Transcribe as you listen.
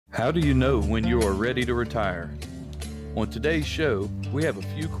How do you know when you are ready to retire? On today's show, we have a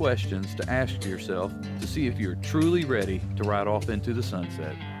few questions to ask yourself to see if you're truly ready to ride off into the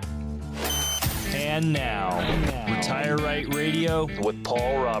sunset. And now, Retire Right Radio with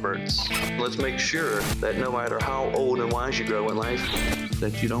Paul Roberts. Let's make sure that no matter how old and wise you grow in life,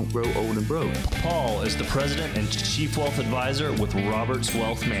 that you don't grow old and broke. Paul is the president and chief wealth advisor with Roberts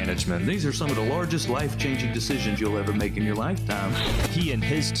Wealth Management. These are some of the largest life-changing decisions you'll ever make in your lifetime. He and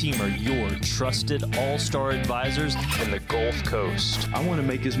his team are your trusted all-star advisors in the Gulf Coast. I want to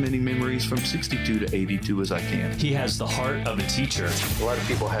make as many memories from 62 to 82 as I can. He has the heart of a teacher. A lot of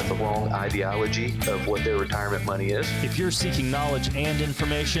people have the wrong ideology of what their retirement money is. If you're seeking knowledge and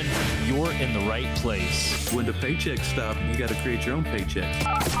information, you're in the right place. When the paychecks stop, you got to create your own paycheck.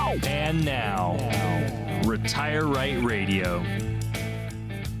 And now, Retire Right Radio.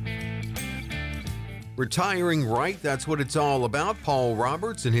 Retiring right, that's what it's all about. Paul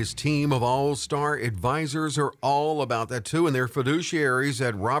Roberts and his team of all-star advisors are all about that too, and they're fiduciaries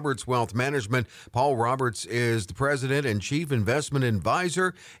at Roberts Wealth Management. Paul Roberts is the president and chief investment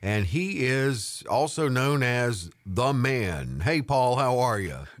advisor, and he is also known as the man. Hey, Paul, how are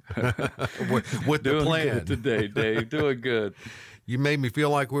you? with the plan. Doing good today, Dave. Doing good. You made me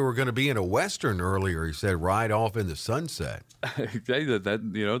feel like we were going to be in a Western earlier. You said ride off in the sunset.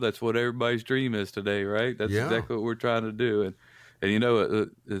 That's what everybody's dream is today, right? That's exactly what we're trying to do. And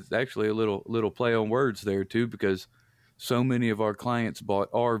it's actually a little play on words there too, because so many of our clients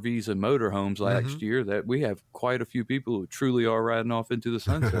bought RVs and motorhomes last year that we have quite a few people who truly are riding off into the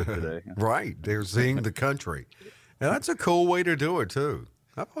sunset today. Right. They're seeing the country. And that's a cool way to do it too.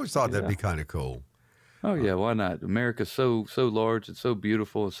 I've always thought that'd be kind of cool. Oh yeah, why not? America's so large, it's so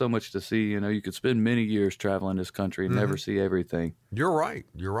beautiful, and so much to see. You could spend many years traveling this country and never see everything. You're right.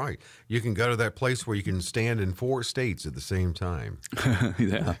 You can go to that place where you can stand in 4 states at the same time.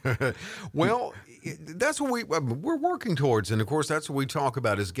 Yeah. Well, that's what we're working towards, and of course that's what we talk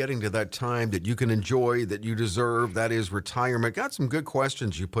about, is getting to that time that you can enjoy, that you deserve. That is retirement. Got some good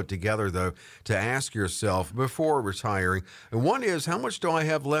questions you put together though to ask yourself before retiring. And one is, how much do I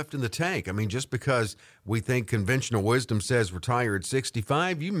have left in the tank? I mean, just because we think conventional wisdom says retire at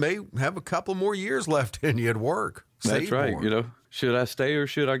 65, you may have a couple more years left in you at work. That's right. More. Should I stay or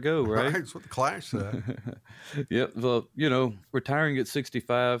should I go, right? That's what the Clash said. Yep. Well, retiring at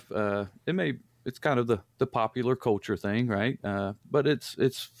 65, it's kind of the popular culture thing, right? But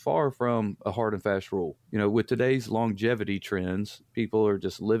it's far from a hard and fast rule. With today's longevity trends, people are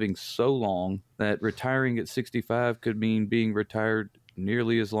just living so long that retiring at 65 could mean being retired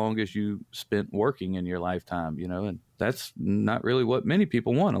nearly as long as you spent working in your lifetime, and that's not really what many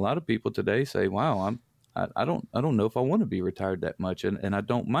people want. A lot of people today say, wow, I don't know if I want to be retired that much, and I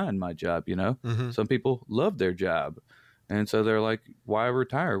don't mind my job. Some people love their job, and so they're like, why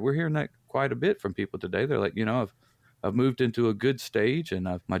retire? We're hearing that quite a bit from people today. They're like, I've moved into a good stage,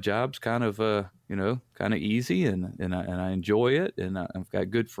 and my job's kind of easy, and I enjoy it, and I've got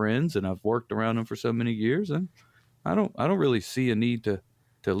good friends, and I've worked around them for so many years, and I don't really see a need to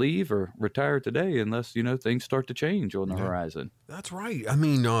leave or retire today unless, things start to change on the horizon. That's right. I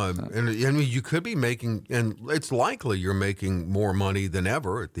mean, you could be making, and it's likely you're making more money than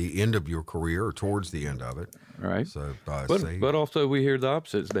ever at the end of your career or towards the end of it. Right. So, but also we hear the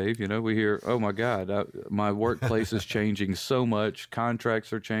opposites, Dave. We hear, oh my God, my workplace is changing so much.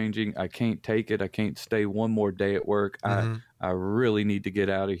 Contracts are changing. I can't take it. I can't stay one more day at work. I really need to get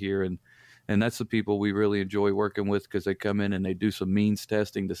out of here. And that's the people we really enjoy working with, because they come in and they do some means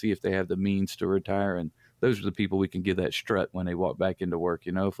testing to see if they have the means to retire. And those are the people we can give that strut when they walk back into work.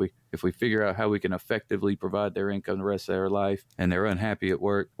 If we figure out how we can effectively provide their income the rest of their life, and they're unhappy at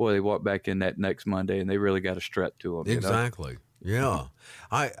work, boy, they walk back in that next Monday and they really got a strut to them. Exactly. Yeah.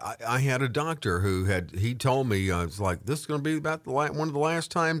 I had a doctor he told me, it's like, this is going to be about one of the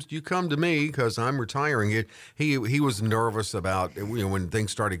last times you come to me because I'm retiring. He was nervous about, when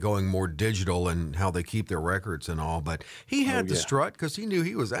things started going more digital and how they keep their records and all, but he had the strut because he knew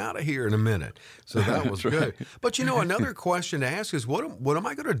he was out of here in a minute. So that was good. But another question to ask is, what am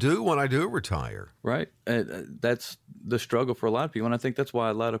I going to do when I do retire? Right. That's the struggle for a lot of people. And I think that's why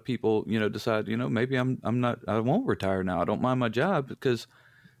a lot of people, decide, maybe I won't retire now. I don't mind my job, because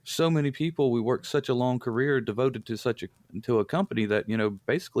so many people, we work such a long career devoted to a company that,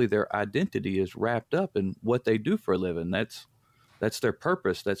 basically their identity is wrapped up in what they do for a living. That's their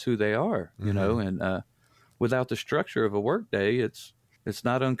purpose. That's who they are, and without the structure of a work day, it's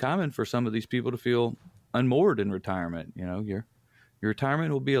not uncommon for some of these people to feel unmoored in retirement. Your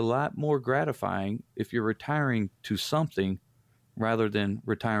retirement will be a lot more gratifying if you're retiring to something rather than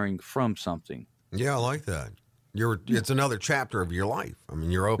retiring from something. Yeah, I like that. It's another chapter of your life. I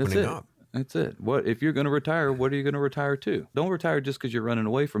mean, you're That's opening it. up. That's it. What if you're going to retire? What are you going to retire to? Don't retire just because you're running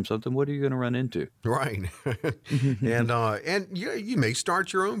away from something. What are you going to run into? Right. And you may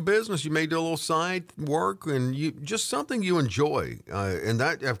start your own business. You may do a little side work and just something you enjoy. And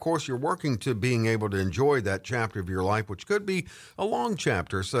that, of course, you're working to being able to enjoy that chapter of your life, which could be a long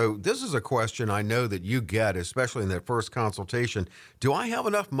chapter. So this is a question I know that you get, especially in that first consultation. Do I have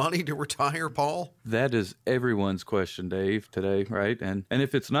enough money to retire, Paul? That is everyone's question, Dave, today, right? And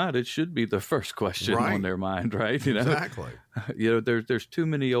if it's not, it should be the first question on their mind, right? Exactly. There's too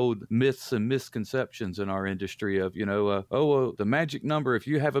many old myths and misconceptions in our industry of, the magic number, if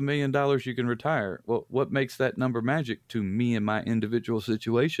you have $1 million, you can retire. Well, what makes that number magic to me and my individual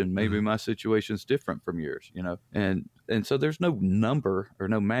situation? Maybe my situation's different from yours, and so there's no number or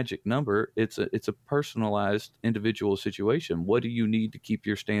no magic number. It's a personalized individual situation. What do you need to keep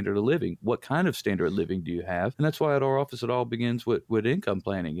your standard of living? What kind of standard of living do you have? And that's why at our office, it all begins with income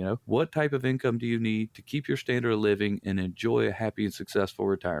planning. What type of income do you need to keep your standard of living and enjoy a happy and successful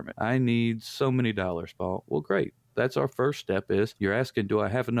retirement? I need so many dollars, Paul. Well, great. That's our first step. Is you're asking, do I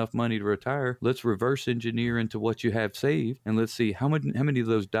have enough money to retire? Let's reverse engineer into what you have saved, and let's see how many of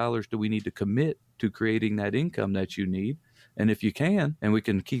those dollars do we need to commit to creating that income that you need. And if you can, and we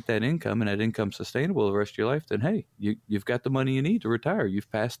can keep that income and that income sustainable the rest of your life, then hey, you've got the money you need to retire. You've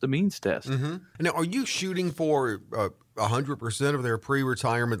passed the means test. Mm-hmm. Now, are you shooting for 100% of their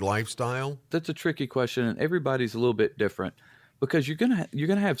pre-retirement lifestyle? That's a tricky question, and everybody's a little bit different because you're gonna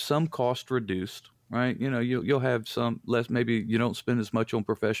have some cost reduced. Right, you'll have some less. Maybe you don't spend as much on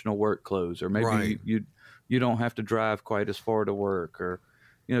professional work clothes, or maybe you don't have to drive quite as far to work, or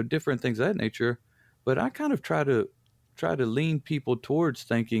different things of that nature. But I kind of try to lean people towards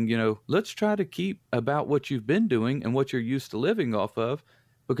thinking, let's try to keep about what you've been doing and what you're used to living off of,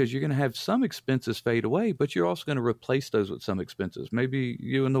 because you're going to have some expenses fade away, but you're also going to replace those with some expenses. Maybe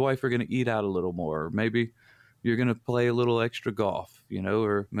you and the wife are going to eat out a little more, or maybe you're going to play a little extra golf,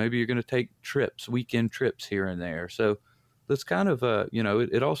 or maybe you're going to take weekend trips here and there. So let's kind of,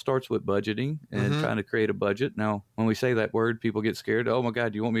 it all starts with budgeting and trying to create a budget. Now, when we say that word, people get scared. Oh my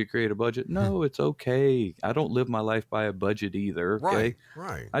God, do you want me to create a budget? No, it's okay. I don't live my life by a budget either. Okay.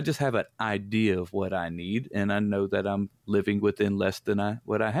 Right. I just have an idea of what I need, and I know that I'm living within less than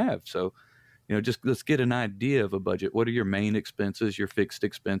what I have. So, just let's get an idea of a budget. What are your main expenses, your fixed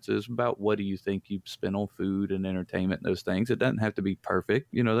expenses? About what do you think you spend on food and entertainment and those things? It doesn't have to be perfect.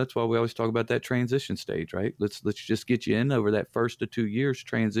 That's why we always talk about that transition stage, right? Let's just get you in over that first to 2 years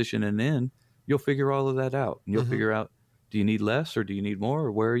transition, and then you'll figure all of that out. And you'll figure out, do you need less or do you need more,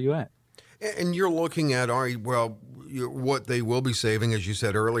 or where are you at? And you're looking at, what they will be saving, as you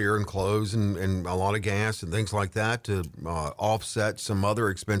said earlier, in clothes and a lot of gas and things like that to offset some other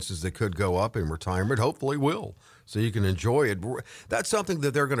expenses that could go up in retirement, hopefully will, so you can enjoy it. That's something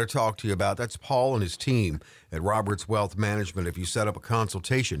that they're going to talk to you about. That's Paul and his team at Roberts Wealth Management. If you set up a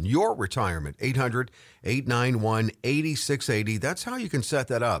consultation, your retirement, 800-891-8680. That's how you can set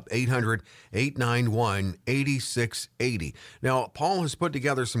that up, 800-891-8680. Now, Paul has put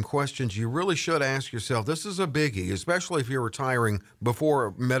together some questions you really should ask yourself. This is a biggie, especially if you're retiring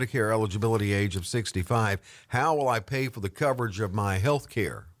before Medicare eligibility age of 65. How will I pay for the coverage of my health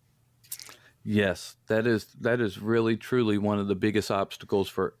care? Yes, that is really, truly one of the biggest obstacles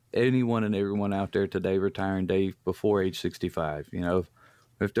for anyone and everyone out there today retiring, Dave, before age 65.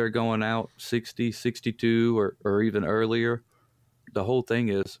 If they're going out 60, 62, or even earlier, the whole thing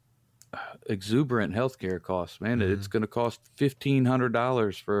is exuberant healthcare costs. Man, it's going to cost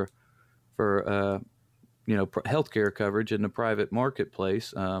 $1,500 for healthcare coverage in the private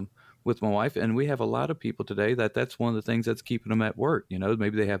marketplace. With my wife, and we have a lot of people today that's one of the things that's keeping them at work.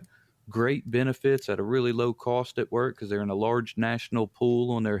 Maybe they have great benefits at a really low cost at work because they're in a large national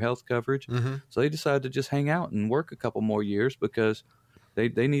pool on their health coverage. So they decide to just hang out and work a couple more years because they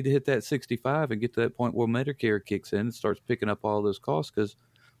need to hit that 65 and get to that point where Medicare kicks in and starts picking up all those costs, because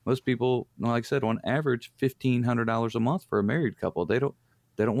most people, like I said, on average, $1,500 a month for a married couple. They don't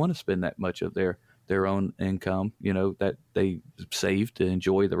want to spend that much of their own income, that they save to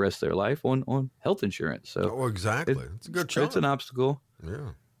enjoy the rest of their life on health insurance. So exactly. It's a good chunk. It's an obstacle. Yeah.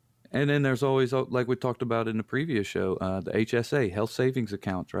 And then there's always, like we talked about in the previous show, the HSA, health savings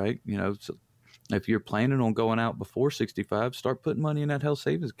accounts, right? So if you're planning on going out before 65, start putting money in that health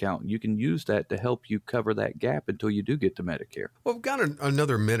savings account. You can use that to help you cover that gap until you do get to Medicare. Well, we've got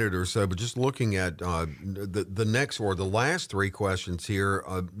another minute or so, but just looking at the next or the last three questions here,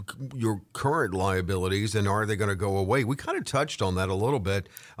 your current liabilities and are they going to go away? We kind of touched on that a little bit.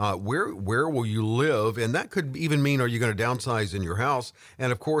 Where will you live? And that could even mean, are you going to downsize in your house?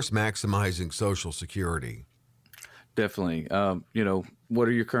 And of course, maximizing Social Security. Definitely. What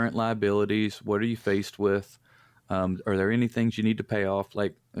are your current liabilities? What are you faced with? Are there any things you need to pay off?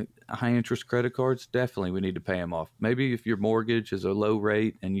 Like high interest credit cards, definitely we need to pay them off. Maybe if your mortgage is a low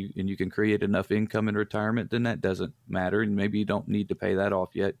rate and you can create enough income in retirement, then that doesn't matter. And maybe you don't need to pay that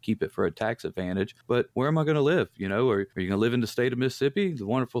off yet. Keep it for a tax advantage. But where am I going to live? Are you going to live in the state of Mississippi, the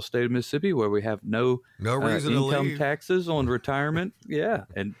wonderful state of Mississippi, where we have no reason to income leave. Taxes on retirement? Yeah.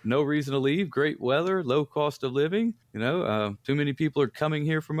 And no reason to leave. Great weather, low cost of living. Too many people are coming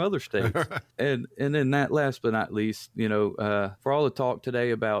here from other states. and then that last but not least, for all the talk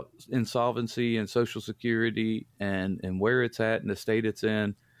today about insolvency and Social Security and where it's at and the state it's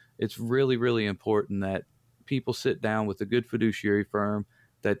in, it's really, really important that people sit down with a good fiduciary firm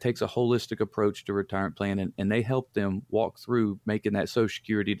that takes a holistic approach to retirement planning, and they help them walk through making that Social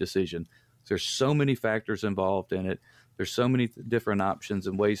Security decision. There's so many factors involved in it. There's so many different options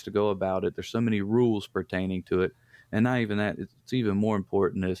and ways to go about it. There's so many rules pertaining to it. And not even that, it's even more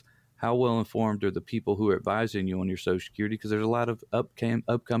important is how well informed are the people who are advising you on your Social Security, because there's a lot of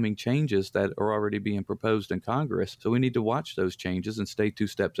upcoming changes that are already being proposed in Congress. So we need to watch those changes and stay 2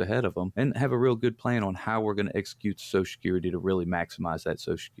 steps ahead of them and have a real good plan on how we're going to execute Social Security to really maximize that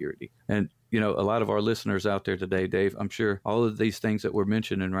Social Security. And a lot of our listeners out there today, Dave, I'm sure all of these things that we're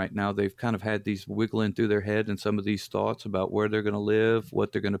mentioning right now, they've kind of had these wiggling through their head and some of these thoughts about where they're going to live,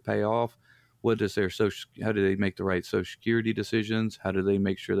 what they're going to pay off. How do they make the right Social Security decisions? How do they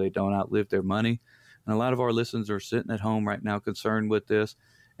make sure they don't outlive their money? And a lot of our listeners are sitting at home right now concerned with this.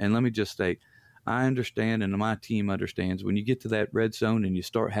 And let me just state, I understand, and my team understands, when you get to that red zone and you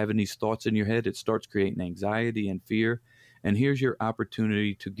start having these thoughts in your head, it starts creating anxiety and fear. And here's your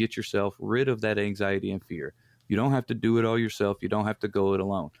opportunity to get yourself rid of that anxiety and fear. You don't have to do it all yourself. You don't have to go it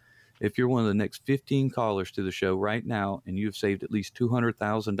alone. If you're one of the next 15 callers to the show right now and you've saved at least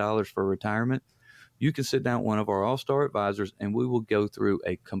 $200,000 for retirement, you can sit down with one of our all-star advisors and we will go through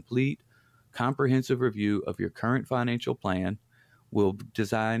a complete, comprehensive review of your current financial plan. We'll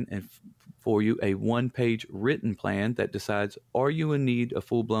design for you a 1-page written plan that decides, are you in need of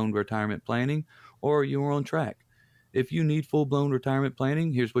full-blown retirement planning or are you on track? If you need full-blown retirement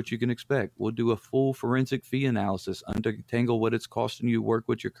planning, here's what you can expect. We'll do a full forensic fee analysis, untangle what it's costing you to work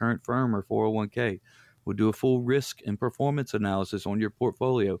with your current firm or 401k. We'll do a full risk and performance analysis on your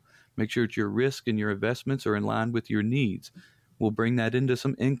portfolio. Make sure that your risk and your investments are in line with your needs. We'll bring that into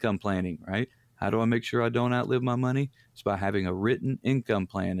some income planning, right? How do I make sure I don't outlive my money? It's by having a written income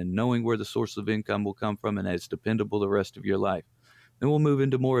plan and knowing where the source of income will come from and that it's dependable the rest of your life. Then we'll move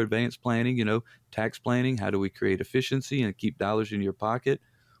into more advanced planning, tax planning. How do we create efficiency and keep dollars in your pocket?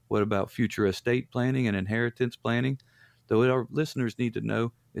 What about future estate planning and inheritance planning? Though what our listeners need to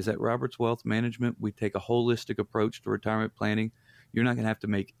know is that Roberts Wealth Management, we take a holistic approach to retirement planning. You're not going to have to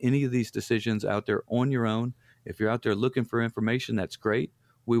make any of these decisions out there on your own. If you're out there looking for information, that's great.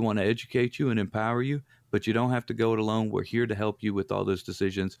 We want to educate you and empower you, but you don't have to go it alone. We're here to help you with all those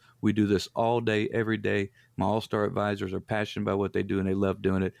decisions. We do this all day, every day. My all-star advisors are passionate about what they do, and they love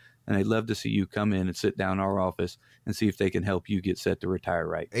doing it. And they'd love to see you come in and sit down in our office and see if they can help you get set to retire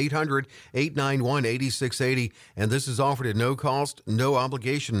right. 800-891-8680. And this is offered at no cost, no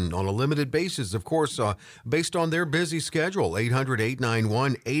obligation, on a limited basis, of course, based on their busy schedule.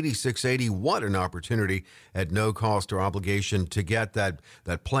 800-891-8680. What an opportunity at no cost or obligation to get that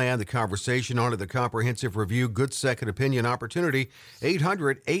plan, the conversation on it, the comprehensive review, good second opinion opportunity.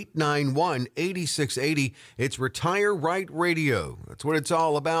 800-891-8680. It's Retire Right Radio. That's what it's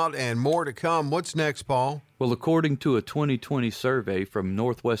all about. And more to come. What's next, Paul? Well, according to a 2020 survey from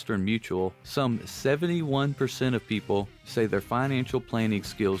Northwestern Mutual, some 71% of people say their financial planning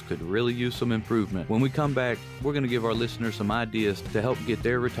skills could really use some improvement. When we come back, we're going to give our listeners some ideas to help get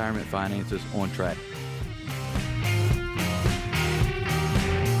their retirement finances on track.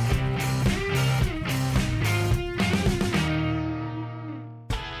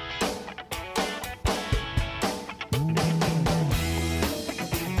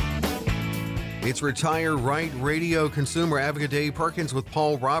 It's Retire Right Radio. Consumer advocate Dave Perkins with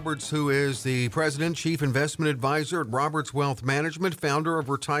Paul Roberts, who is the president, chief investment advisor at Roberts Wealth Management, founder of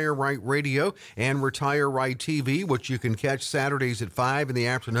Retire Right Radio and Retire Right TV, which you can catch Saturdays at 5 in the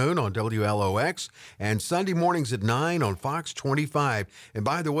afternoon on WLOX and Sunday mornings at 9 on Fox 25. And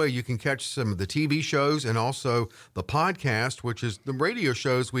by the way, you can catch some of the TV shows and also the podcast, which is the radio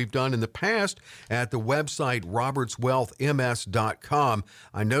shows we've done in the past, at the website robertswealthms.com.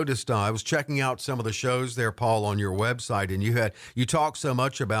 I noticed I was checking out some of the shows there, Paul, on your website, and you talked so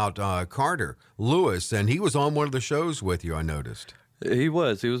much about Carter Lewis, and he was on one of the shows with you, I noticed. He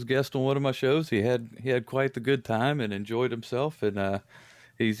was a guest on one of my shows. He had quite the good time and enjoyed himself, and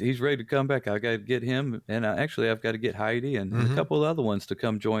he's ready to come back. I got to get him, and actually I've got to get Heidi and a couple of other ones to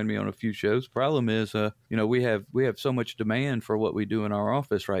come join me on a few shows. Problem is, we have so much demand for what we do in our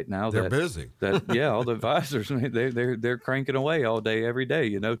office right now. They're busy. All the advisors, they're cranking away all day, every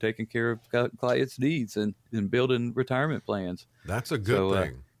day. Taking care of clients' needs and building retirement plans. That's a good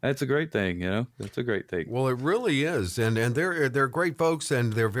thing. That's a great thing, That's a great thing. Well, it really is, and they're great folks,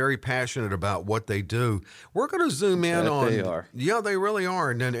 and they're very passionate about what they do. We're going to zoom in on. They are. Yeah, they really are,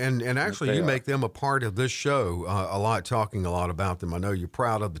 and actually, you make them a part of this show a lot, talking a lot about them. I know you're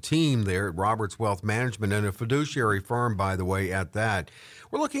proud of the team there at Roberts Wealth Management, and a fiduciary firm, by the way, at that.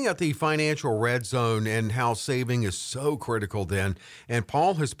 We're looking at the financial red zone and how saving is so critical then. And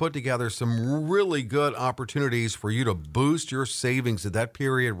Paul has put together some really good opportunities for you to boost your savings at that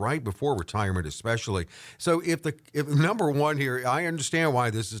period right before retirement, especially. So if number one here, I understand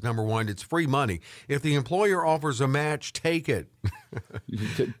why this is number one. It's free money. If the employer offers a match, take it.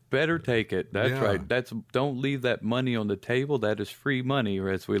 You better take it. That's right. Don't leave that money on the table. That is free money,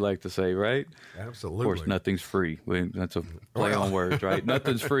 as we like to say, right? Absolutely. Of course, nothing's free. That's a play on words, right?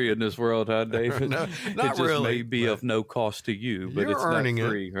 Nothing's free in this world, huh, David? No, it not just really, may be of no cost to you, but it's not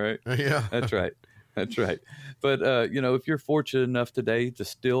free, right? Yeah. That's right. That's right. But, if you're fortunate enough today to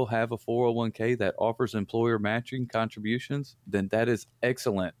still have a 401k that offers employer matching contributions, then that is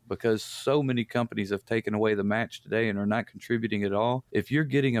excellent, because so many companies have taken away the match today and are not contributing at all. If you're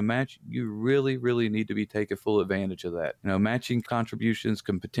getting a match, you really, really need to be taking full advantage of that. Matching contributions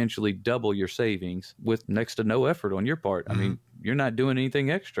can potentially double your savings with next to no effort on your part. I mean, you're not doing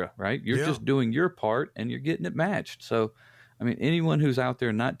anything extra, right? You're just doing your part and you're getting it matched. So, anyone who's out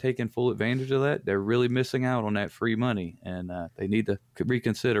there not taking full advantage of that, they're really missing out on that free money, and they need to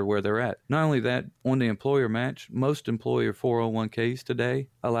reconsider where they're at. Not only that, on the employer match, most employer 401ks today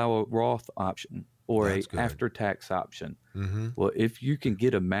allow a Roth option or after-tax option. Mm-hmm. Well, if you can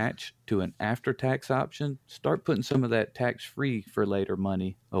get a match to an after-tax option, start putting some of that tax-free for later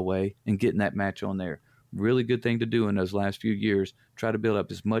money away and getting that match on there. Really good thing to do in those last few years. Try to build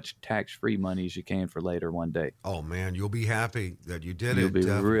up as much tax-free money as you can for later one day. Oh, man, you'll be happy that you did it. You'll be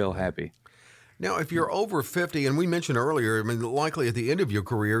real happy. Now, if you're over 50, and we mentioned earlier, likely at the end of your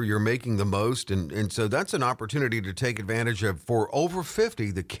career, you're making the most, and so that's an opportunity to take advantage of, for over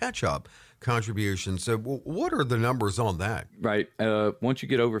 50, the catch-up contribution. So what are the numbers on that? Right. Once you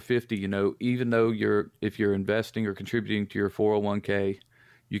get over 50, even though if you're investing or contributing to your 401k,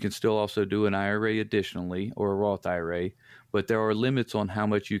 you can still also do an IRA additionally, or a Roth IRA, but there are limits on how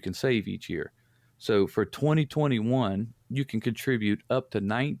much you can save each year. So for 2021, you can contribute up to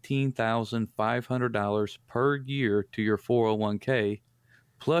 $19,500 per year to your 401k,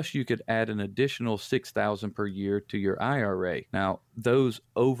 plus you could add an additional $6,000 per year to your IRA. Now, those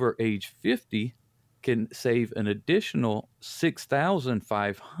over age 50 can save an additional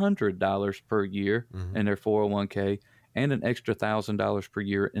 $6,500 per year in their 401k, and an extra $1,000 per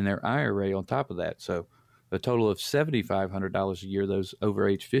year in their IRA on top of that. So a total of $7,500 a year those over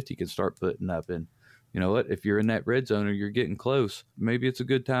age 50 can start putting up. And you know what? If you're in that red zone or you're getting close, maybe it's a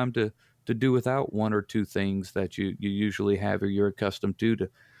good time to do without one or two things that you usually have or you're accustomed to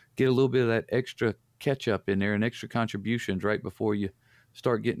get a little bit of that extra catch up in there and extra contributions right before you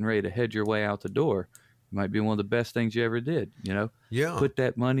start getting ready to head your way out the door. Might be one of the best things you ever did, Yeah. Put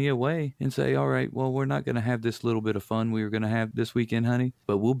that money away and say, all right, well, we're not going to have this little bit of fun we were going to have this weekend, honey,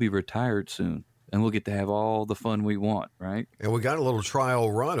 but we'll be retired soon and we'll get to have all the fun we want, right? And we got a little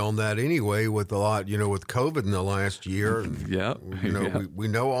trial run on that anyway with a lot, with COVID in the last year. And, we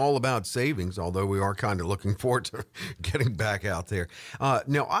know all about savings, although we are kind of looking forward to getting back out there.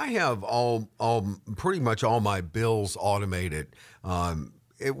 Now, I have pretty much all my bills automated.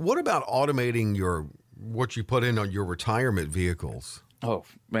 What about automating what you put in on your retirement vehicles? Oh,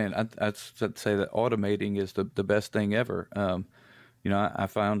 man, I'd say that automating is the best thing ever. I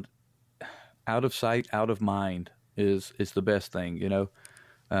found out of sight, out of mind is the best thing,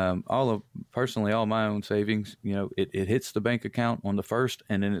 Personally, all my own savings, it hits the bank account on the first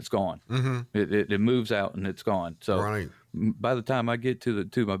and then it's gone. Mm-hmm. It moves out and it's gone. So right. By the time I get to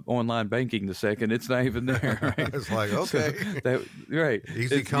my online banking the second, it's not even there. Right? It's like, okay. Right.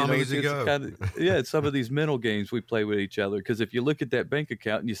 Easy come, easy go. It's some of these mental games we play with each other. Because if you look at that bank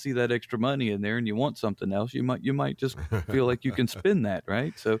account and you see that extra money in there and you want something else, you might just feel like you can spend that,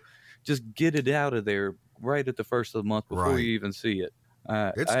 right? So just get it out of there right at the first of the month before you even see it.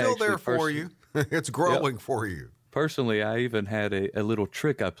 It's still there for you. It's growing for you. Personally, I even had a little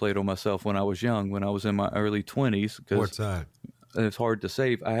trick I played on myself when I was young, when I was in my early 20s. What's that? it's hard to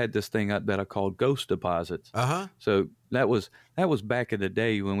save, I had this thing that I called ghost deposits. Uh-huh. So that was back in the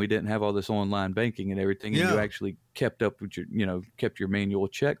day when we didn't have all this online banking and everything, and you actually kept up with kept your manual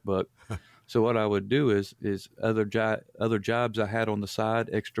checkbook. So what I would do is other jobs I had on the side,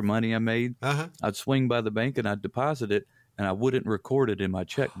 extra money I made, I'd swing by the bank and I'd deposit it, and I wouldn't record it in my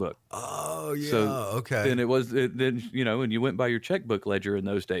checkbook. Oh, yeah. So okay. Then and you went by your checkbook ledger in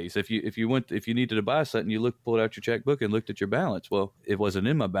those days. If you needed to buy something, you pulled out your checkbook and looked at your balance. Well, it wasn't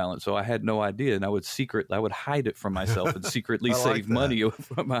in my balance, so I had no idea, and I would hide it from myself and secretly save money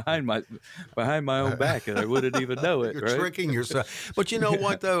behind my own back, and I wouldn't even know it. You're right? tricking yourself. But you know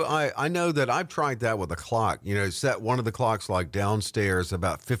what, though? I know that I've tried that with a clock. Set one of the clocks like downstairs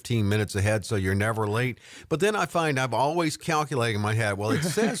about 15 minutes ahead, so you're never late. But then I find I've always calculated in my head, well, it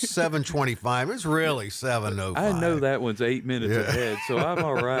says 7:25. It's really 7:05. I know that one's 8 minutes ahead, so I'm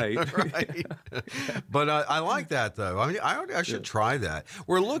all right. Right. But I like that, though. I mean, I should try that.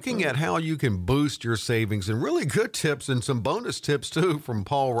 We're looking at how you can boost your savings, and really good tips and some bonus tips, too, from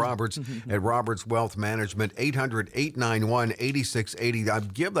Paul Roberts at Roberts Wealth Management. 800-891-8680. I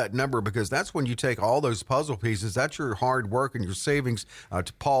give that number because that's when you take all those puzzle pieces. That's your hard work and your savings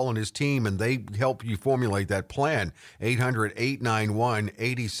to Paul and his team, and they help you formulate that plan.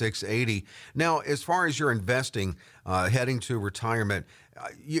 800-891-8680. Now, as far as your investing, heading to retirement,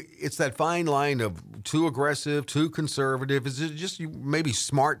 it's that fine line of too aggressive, too conservative. Is it just maybe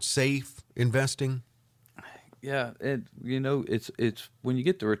smart, safe investing? Yeah, and it's when you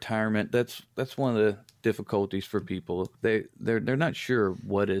get to retirement, that's one of the difficulties for people. They're not sure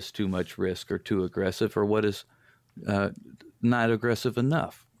what is too much risk or too aggressive, or what is not aggressive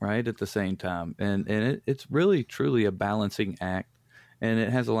enough, right? At the same time, and it's really truly a balancing act, and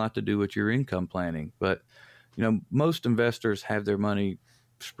it has a lot to do with your income planning. But most investors have their money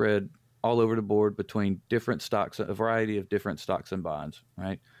spread all over the board between different stocks, a variety of different stocks and bonds,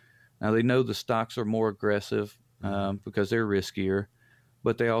 right? Now, they know the stocks are more aggressive because they're riskier,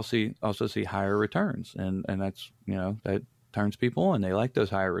 but they also see higher returns, and that's that turns people on. They like those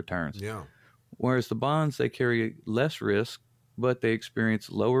higher returns. Yeah. Whereas the bonds, they carry less risk, but they experience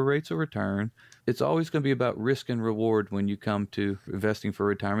lower rates of return. It's always going to be about risk and reward when you come to investing for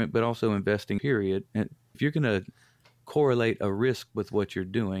retirement, but also investing, period. And if you're going to correlate a risk with what you're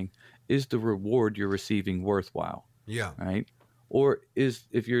doing, is the reward you're receiving worthwhile? Yeah. Right? Or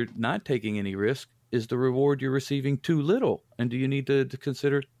if you're not taking any risk, is the reward you're receiving too little? And do you need to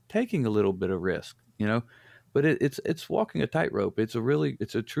consider taking a little bit of risk? But it's walking a tightrope. It's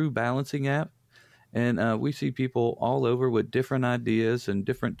a true balancing act. And we see people all over with different ideas and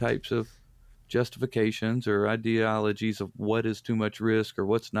different types of justifications or ideologies of what is too much risk or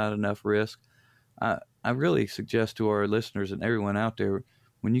what's not enough risk. I really suggest to our listeners and everyone out there,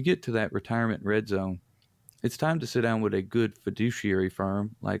 when you get to that retirement red zone, it's time to sit down with a good fiduciary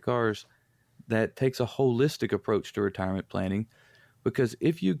firm like ours that takes a holistic approach to retirement planning. Because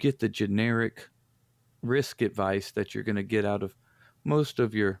if you get the generic risk advice that you're going to get out of most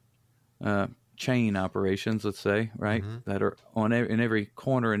of your chain operations, let's say, right, that are in every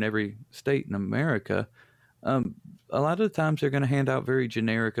corner in every state in America, a lot of the times they're going to hand out very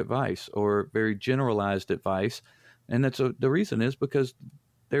generic advice or very generalized advice. And the reason is because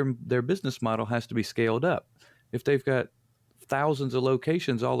their business model has to be scaled up. If they've got thousands of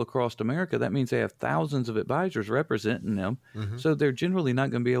locations all across America, that means they have thousands of advisors representing them. So they're generally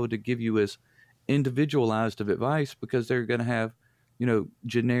not going to be able to give you as individualized of advice because they're going to have,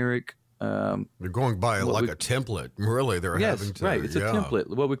 generic. They're going by a template. Really, they're having to. Right. It's a template,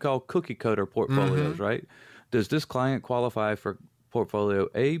 what we call cookie cutter portfolios, right? Does this client qualify for portfolio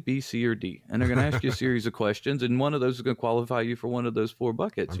A, B, C, or D? And they're going to ask you a series of questions, and one of those is going to qualify you for one of those four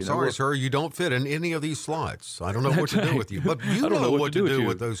buckets. I'm sorry, sir, you don't fit in any of these slots. I don't know what to do with you, but you know what to do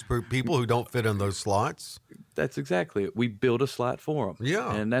with those people who don't fit in those slots. That's exactly it. We build a slot for them.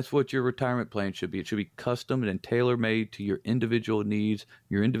 Yeah. And that's what your retirement plan should be. It should be custom and tailor-made to your individual needs,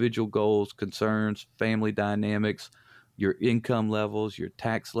 your individual goals, concerns, family dynamics, your income levels, your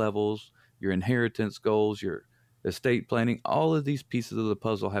tax levels, your inheritance goals, your estate planning. All of these pieces of the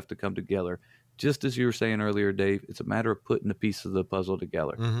puzzle have to come together. Just as you were saying earlier, Dave, it's a matter of putting the pieces of the puzzle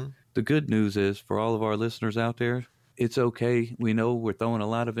together. The good news is, for all of our listeners out there, it's okay. We know we're throwing a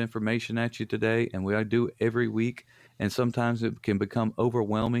lot of information at you today, and we do every week. And sometimes it can become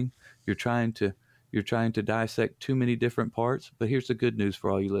overwhelming. You're trying to dissect too many different parts. But here's the good news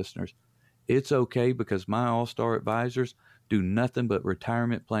for all you listeners. It's okay, because my All-Star Advisors do nothing but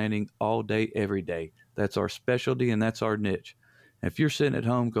retirement planning all day, every day. That's our specialty, and that's our niche. And if you're sitting at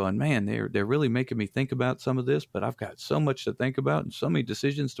home going, man, they're really making me think about some of this, but I've got so much to think about and so many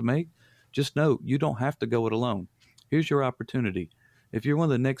decisions to make, just know you don't have to go it alone. Here's your opportunity. If you're one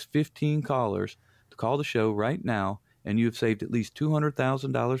of the next 15 callers to call the show right now and you have saved at least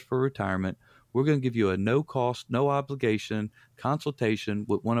 $200,000 for retirement, we're going to give you a no-cost, no obligation consultation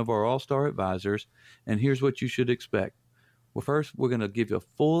with one of our all-star advisors. And here's what you should expect. Well, first, we're going to give you a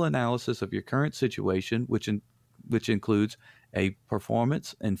full analysis of your current situation, which includes a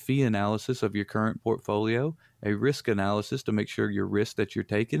performance and fee analysis of your current portfolio, a risk analysis to make sure your risk that you're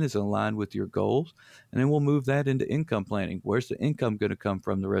taking is aligned with your goals, and then we'll move that into income planning. Where's the income going to come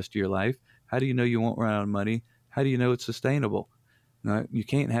from the rest of your life? How do you know you won't run out of money? How do you know it's sustainable? Now, you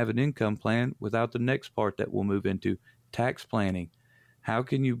can't have an income plan without the next part that we'll move into, tax planning. How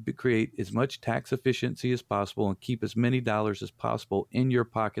can you create as much tax efficiency as possible and keep as many dollars as possible in your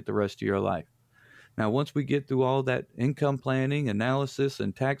pocket the rest of your life? Now, once we get through all that income planning, analysis,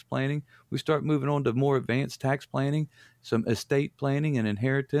 and tax planning, we start moving on to more advanced tax planning, some estate planning and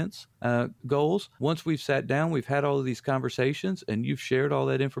inheritance goals. Once we've sat down, we've had all of these conversations, and you've shared all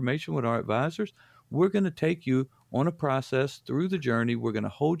that information with our advisors, we're going to take you on a process through the journey. We're going to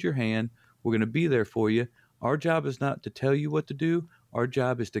hold your hand. We're going to be there for you. Our job is not to tell you what to do. Our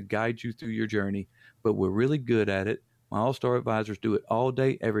job is to guide you through your journey, but we're really good at it. My all-star advisors do it all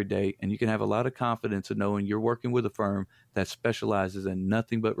day, every day, and you can have a lot of confidence in knowing you're working with a firm that specializes in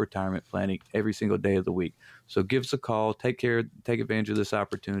nothing but retirement planning every single day of the week. So give us a call, take advantage of this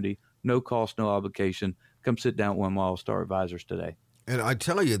opportunity. No cost, no obligation. Come sit down with one of my all-star advisors today. And I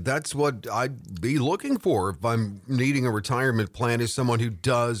tell you, that's what I'd be looking for if I'm needing a retirement plan, is someone who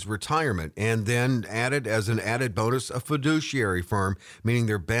does retirement. And then added as an added bonus, a fiduciary firm, meaning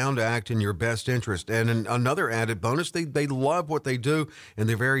they're bound to act in your best interest. And another added bonus, they love what they do, and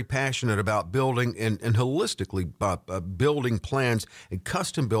they're very passionate about building and holistically building plans and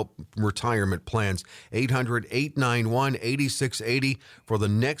custom-built retirement plans. 800-891-8680 for the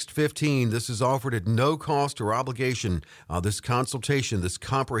next 15. This is offered at no cost or obligation. This consultation, this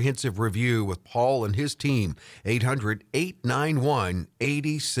comprehensive review with Paul and his team.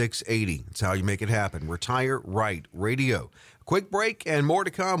 800-891-8680. That's how you make it happen. Retire Right Radio. Quick break and more to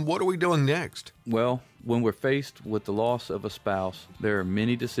come. What are we doing next? Well, when we're faced with the loss of a spouse, there are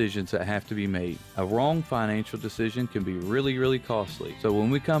many decisions that have to be made. A wrong financial decision can be really, really costly. So when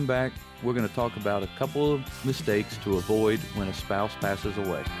we come back, we're going to talk about a couple of mistakes to avoid when a spouse passes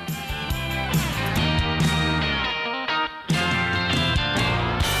away.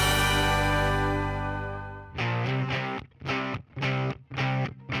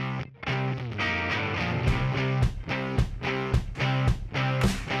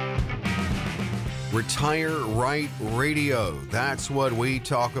 Retire Right Radio. That's what we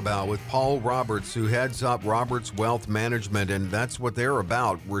talk about with Paul Roberts, who heads up Roberts Wealth Management, and that's what they're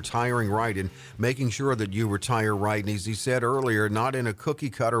about, retiring right and making sure that you retire right. And as he said earlier, not in a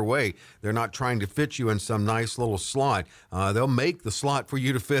cookie-cutter way. They're not trying to fit you in some nice little slot. They'll make the slot for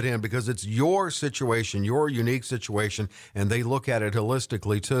you to fit in because it's your situation, your unique situation, and they look at it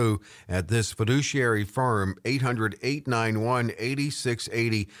holistically, too, at this fiduciary firm.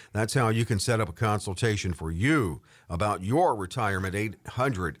 800-891-8680. That's how you can set up a consultation for you about your retirement.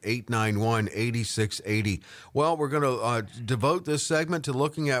 800-891-8680. Well, we're going to devote this segment to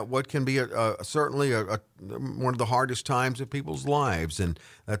looking at what can be certainly one of the hardest times of people's lives, and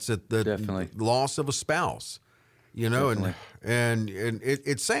that's the loss of a spouse. You know, and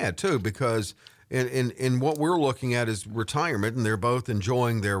it's sad too, because in what we're looking at is retirement, and they're both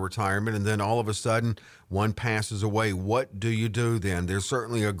enjoying their retirement, and then all of a sudden one passes away. What do you do then? There's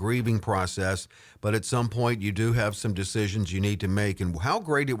certainly a grieving process, but at some point you do have some decisions you need to make. And how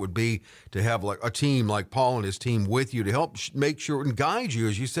great it would be to have like a team like Paul and his team with you to help make sure and guide you,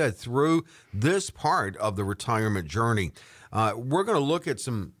 as you said, through this part of the retirement journey. We're going to look at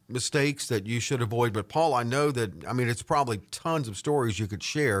some mistakes that you should avoid. But, Paul, I know that, it's probably tons of stories you could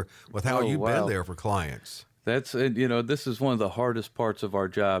share with how you've been there for clients. This is one of the hardest parts of our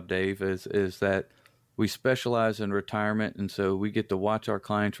job, Dave, is that we specialize in retirement. And so we get to watch our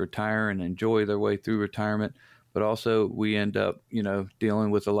clients retire and enjoy their way through retirement. But also we end up,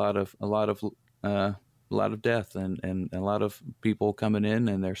 dealing with a lot of death and a lot of people coming in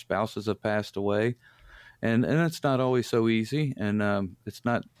and their spouses have passed away. And it's not always so easy, and it's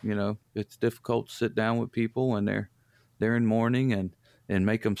not, it's difficult to sit down with people when they're in mourning and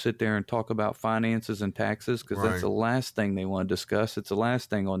make them sit there and talk about finances and taxes, because that's the last thing they want to discuss. It's the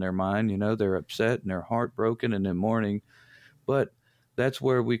last thing on their mind. They're upset and they're heartbroken and in mourning. But that's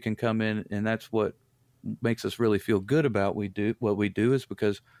where we can come in, and that's what makes us really feel good about what we do is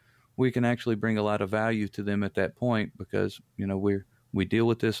because we can actually bring a lot of value to them at that point, because we deal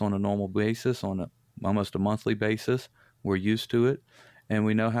with this on a normal basis, on almost a monthly basis. We're used to it, and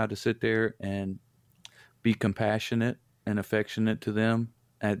we know how to sit there and be compassionate and affectionate to them,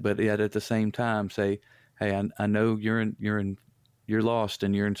 but yet at the same time say, hey, I know you're lost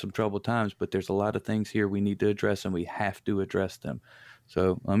and you're in some troubled times, but there's a lot of things here we need to address, and we have to address them.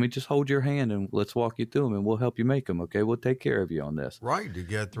 So let me just hold your hand and let's walk you through them, and we'll help you make them. Okay, we'll take care of you on this. Right, to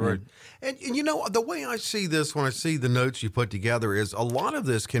get through it. And you know, the way I see this when I see the notes you put together is a lot of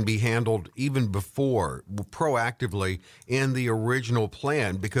this can be handled even before, proactively in the original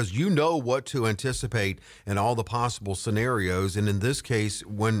plan, because you know what to anticipate in all the possible scenarios. And in this case,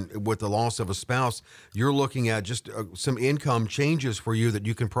 when with the loss of a spouse, you're looking at just some income changes for you that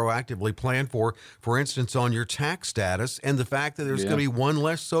you can proactively plan for instance, on your tax status and the fact that there's going to be one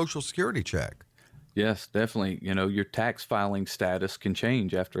less Social Security check. Yes, definitely. You know, your tax filing status can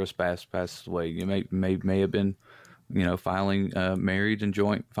change after a spouse passes away. You may have been, you know, filing married and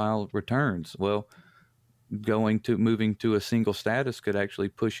joint file returns. Well, moving to a single status could actually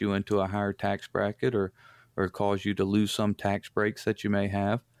push you into a higher tax bracket or cause you to lose some tax breaks that you may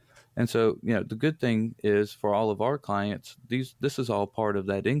have. And so, you know, the good thing is for all of our clients, this is all part of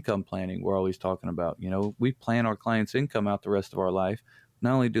that income planning we're always talking about. You know, we plan our clients' income out the rest of our life.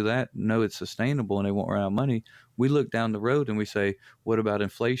 Not only do that, know it's sustainable and they won't run out of money, we look down the road and we say, what about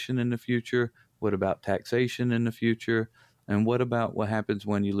inflation in the future? What about taxation in the future? And what about what happens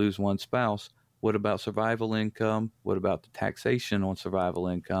when you lose one spouse? What about survival income? What about the taxation on survival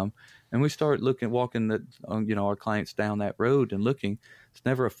income? And we start walking our clients down that road and looking. It's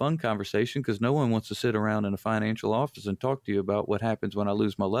never a fun conversation because no one wants to sit around in a financial office and talk to you about what happens when I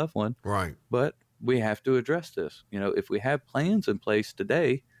lose my loved one. Right. But we have to address this. You know, if we have plans in place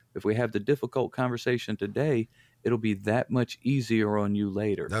today, if we have the difficult conversation today, it'll be that much easier on you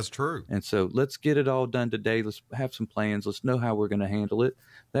later. That's true. And so let's get it all done today. Let's have some plans. Let's know how we're going to handle it.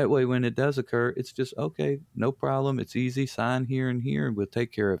 That way, when it does occur, it's just, okay, no problem. It's easy. Sign here and here, and we'll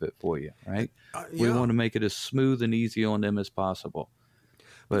take care of it for you, right? We want to make it as smooth and easy on them as possible.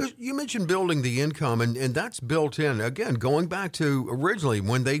 Because you mentioned building the income, and that's built in. Again, going back to originally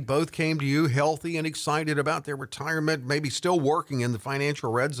when they both came to you healthy and excited about their retirement, maybe still working in the financial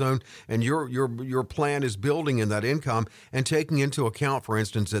red zone, and your plan is building in that income and taking into account, for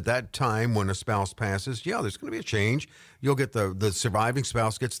instance, at that time when a spouse passes, there's going to be a change. You'll get the surviving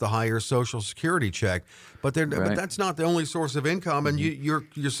spouse gets the higher Social Security check, but that's not the only source of income, and you're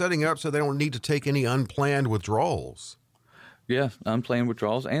setting it up so they don't need to take any unplanned withdrawals. Yeah, unplanned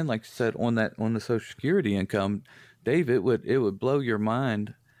withdrawals, and like I said, on the Social Security income, Dave, it would blow your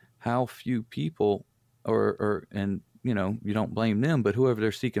mind how few people, and you know, you don't blame them, but whoever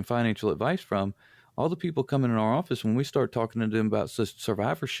they're seeking financial advice from, all the people coming in our office when we start talking to them about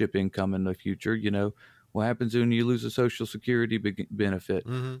survivorship income in the future, you know, what happens when you lose a Social Security benefit?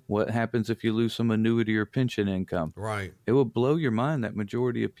 Mm-hmm. What happens if you lose some annuity or pension income? Right. It will blow your mind that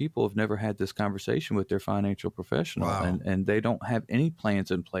majority of people have never had this conversation with their financial professional, and they don't have any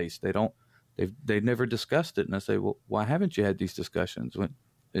plans in place. They've never discussed it. And I say, well, why haven't you had these discussions?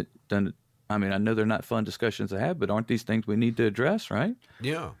 I know they're not fun discussions to have, but aren't these things we need to address, right?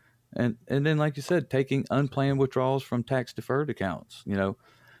 Yeah. And then, like you said, taking unplanned withdrawals from tax deferred accounts, you know.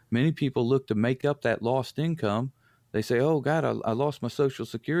 Many people look to make up that lost income. They say, oh, God, I lost my Social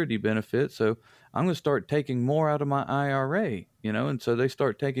Security benefit, so I'm going to start taking more out of my IRA, you know, and so they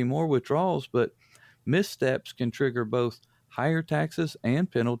start taking more withdrawals. But missteps can trigger both higher taxes and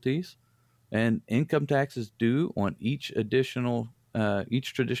penalties, and income taxes due on each traditional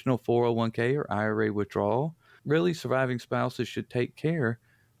 401k or IRA withdrawal. Really, surviving spouses should take care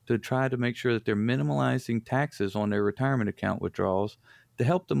to try to make sure that they're minimizing taxes on their retirement account withdrawals to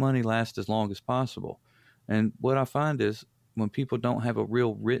help the money last as long as possible. And what I find is when people don't have a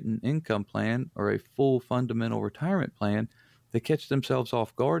real written income plan or a full fundamental retirement plan, they catch themselves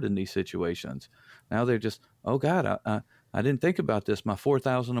off guard in these situations. Now they're just, oh God, I didn't think about this. My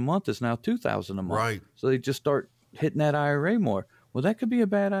 $4,000 a month is now $2,000 a month. Right. So they just start hitting that IRA more. Well, that could be a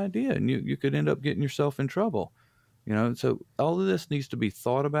bad idea, and you could end up getting yourself in trouble. You know, so all of this needs to be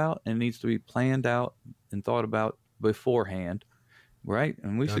thought about and needs to be planned out and thought about beforehand. Right.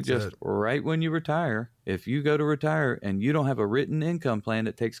 And we suggest right when you retire, if you go to retire and you don't have a written income plan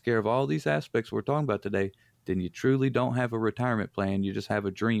that takes care of all these aspects we're talking about today, then you truly don't have a retirement plan. You just have a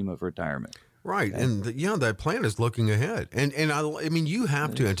dream of retirement. Right. Okay. And that plan is looking ahead. And I mean, you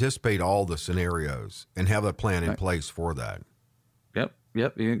have to anticipate all the scenarios and have a plan in place for that.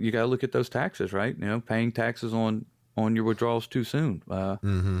 Yep. You got to look at those taxes, right? You know, paying taxes on your withdrawals too soon. A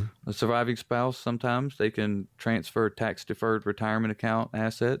surviving spouse, sometimes they can transfer tax-deferred retirement account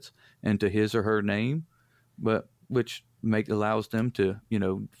assets into his or her name, but which allows them to, you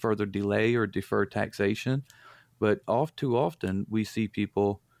know, further delay or defer taxation. But too often we see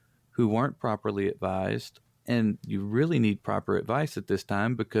people who weren't properly advised. And you really need proper advice at this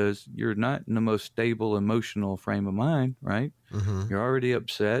time because you're not in the most stable emotional frame of mind, right? Mm-hmm. You're already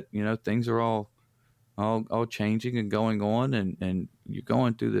upset. Things are all changing and going on, and you're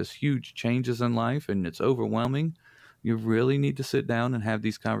going through this huge changes in life, and it's overwhelming. You really need to sit down and have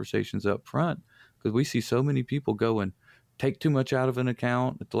these conversations up front, because we see so many people go and take too much out of an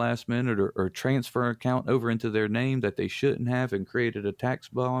account at the last minute, or transfer an account over into their name that they shouldn't have, and created a tax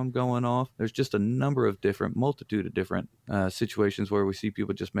bomb going off. There's just a multitude of different situations where we see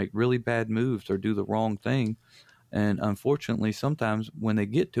people just make really bad moves or do the wrong thing. And unfortunately, sometimes when they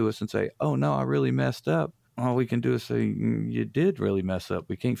get to us and say, oh, no, I really messed up, all we can do is say, you did really mess up.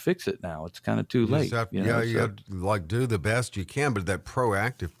 We can't fix it now. It's kind of too late. You have to do the best you can, but that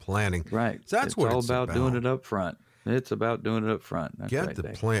proactive planning. Right. So that's what it's all about. Doing it up front. It's about doing it up front. That's Get right, the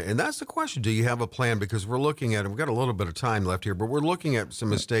Dave. plan. And that's the question. Do you have a plan? Because we're looking at, we've got a little bit of time left here, but we're looking at some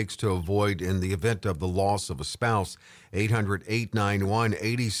mistakes to avoid in the event of the loss of a spouse.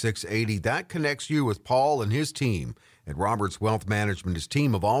 800-891-8680. That connects you with Paul and his team at Roberts Wealth Management, his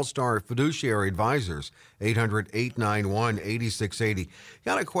team of all-star fiduciary advisors. 800-891-8680.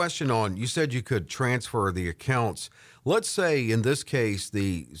 Got a question on, you said you could transfer the accounts. Let's say in this case,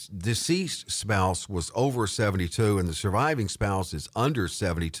 the deceased spouse was over 72 and the surviving spouse is under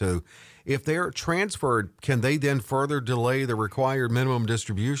 72. If they're transferred, can they then further delay the required minimum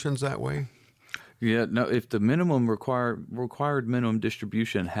distributions that way? Yeah, no. If the minimum required minimum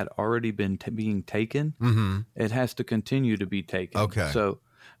distribution had already been being taken, it has to continue to be taken. Okay. So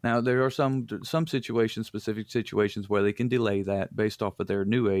now there are some situations, specific situations, where they can delay that based off of their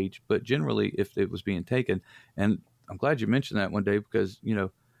new age. But generally, if it was being taken, and I'm glad you mentioned that one day, because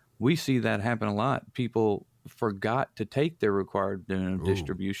we see that happen a lot. People forgot to take their required minimum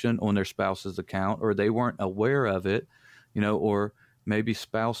distribution on their spouse's account, or they weren't aware of it, or maybe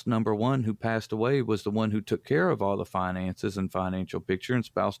spouse number one who passed away was the one who took care of all the finances and financial picture, and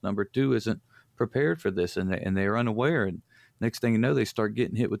spouse number two isn't prepared for this, and they're unaware. And next thing you know, they start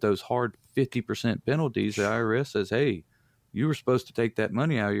getting hit with those hard 50% penalties. The IRS says, hey, you were supposed to take that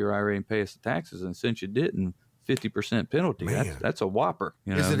money out of your IRA and pay us the taxes, and since you didn't, 50% penalty. That's a whopper.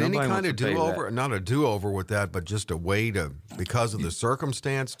 Is it any kind of do-over? Not a do-over with that, but just a way to, because of the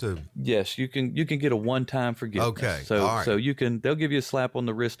circumstance, to... Yes, you can get a one-time forgiveness. Okay, So all right. so they'll give you a slap on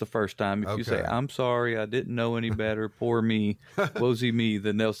the wrist the first time. If you say, I'm sorry, I didn't know any better, poor me, woesy me,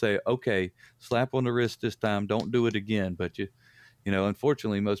 then they'll say, okay, slap on the wrist this time, don't do it again. But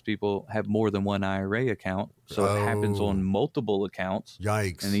unfortunately, most people have more than one IRA account, so it happens on multiple accounts.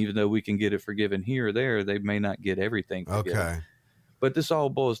 Yikes. And even though we can get it forgiven here or there, they may not get everything forgiven. Okay. But this all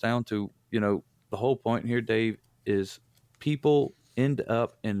boils down to, the whole point here, Dave, is people end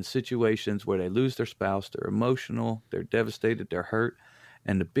up in situations where they lose their spouse, they're emotional, they're devastated, they're hurt.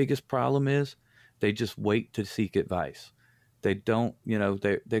 And the biggest problem is they just wait to seek advice. They don't,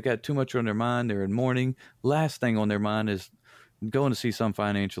 they've got too much on their mind. They're in mourning. Last thing on their mind is going to see some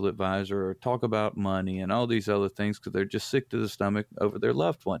financial advisor or talk about money and all these other things, because they're just sick to the stomach over their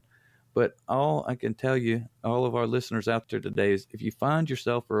loved one. But all I can tell you, all of our listeners out there today, is if you find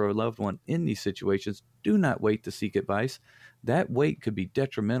yourself or a loved one in these situations, do not wait to seek advice. That wait could be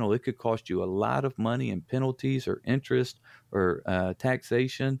detrimental. It could cost you a lot of money in penalties or interest or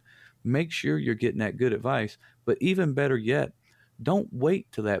taxation. Make sure you're getting that good advice. But even better yet, don't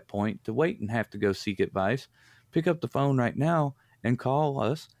wait to that point to wait and have to go seek advice. Pick up the phone right now and call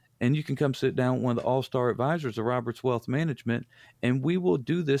us, and you can come sit down with one of the all-star advisors of Roberts Wealth Management, and we will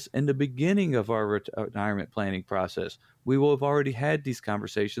do this in the beginning of our retirement planning process. We will have already had these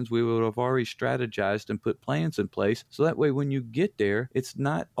conversations. We will have already strategized and put plans in place, so that way when you get there, it's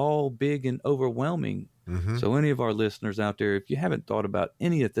not all big and overwhelming. So any of our listeners out there, if you haven't thought about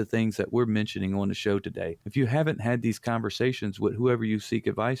any of the things that we're mentioning on the show today, if you haven't had these conversations with whoever you seek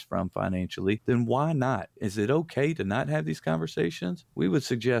advice from financially, then why not? Is it okay to not have these conversations? We would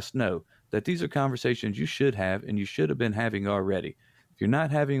suggest no, that these are conversations you should have and you should have been having already. If you're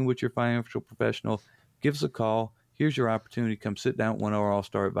not having with your financial professional, give us a call. Here's your opportunity to come sit down with one of our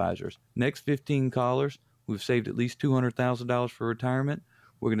all-star advisors. Next 15 callers, we've saved at least $200,000 for retirement.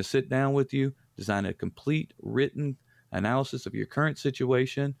 We're going to sit down with you, design a complete written analysis of your current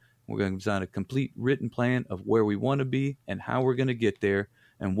situation. We're going to design a complete written plan of where we want to be and how we're going to get there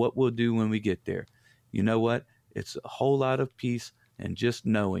and what we'll do when we get there. You know what? It's a whole lot of peace and just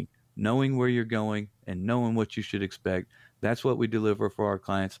knowing where you're going and knowing what you should expect. That's what we deliver for our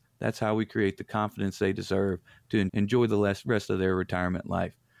clients. That's how we create the confidence they deserve to enjoy the rest of their retirement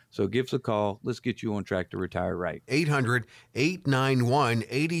life. So give us a call. Let's get you on track to retire right.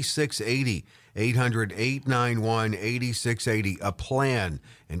 800-891-8680. 800-891-8680. A plan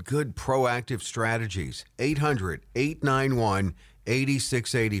and good proactive strategies.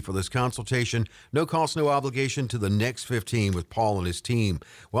 800-891-8680 for this consultation. No cost, no obligation to the next 15 with Paul and his team.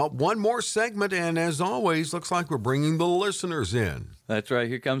 Well, one more segment, and as always, looks like we're bringing the listeners in. That's right.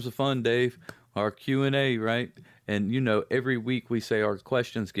 Here comes the fun, Dave. Our Q&A, right? And, every week we say our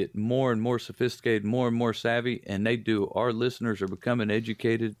questions get more and more sophisticated, more and more savvy, and they do. Our listeners are becoming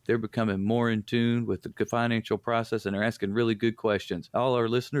educated. They're becoming more in tune with the financial process, and they're asking really good questions. All our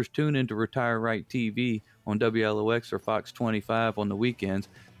listeners tune into Retire Right TV on WLOX or Fox 25 on the weekends.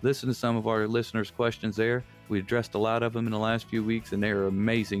 Listen to some of our listeners' questions there. We addressed a lot of them in the last few weeks, and there are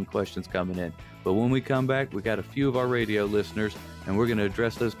amazing questions coming in. But when we come back, we got a few of our radio listeners, and we're going to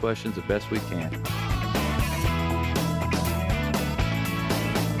address those questions the best we can.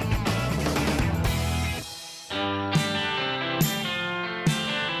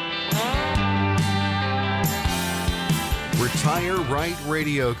 Retire Right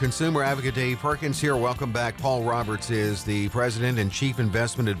Radio. Consumer advocate Dave Perkins here. Welcome back. Paul Roberts is the president and chief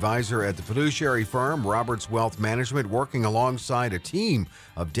investment advisor at the fiduciary firm Roberts Wealth Management, working alongside a team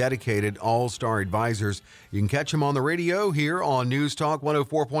of dedicated all-star advisors. You can catch him on the radio here on News Talk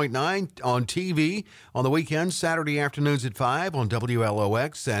 104.9, on TV on the weekends, Saturday afternoons at 5 on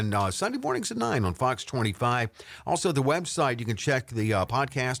WLOX, and Sunday mornings at 9 on Fox 25. Also, the website, you can check the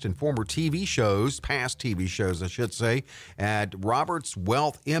podcast and former TV shows, past TV shows, I should say, at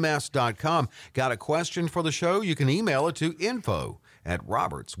robertswealthms.com. Got a question for the show? You can email it to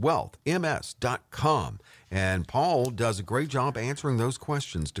info@robertswealthms.com. And Paul does a great job answering those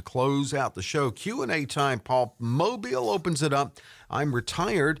questions to close out the show. Q&A time, Paul. Mobile opens it up. I'm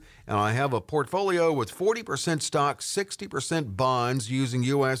retired, and I have a portfolio with 40% stocks, 60% bonds using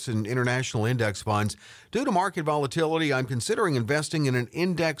U.S. and international index funds. Due to market volatility, I'm considering investing in an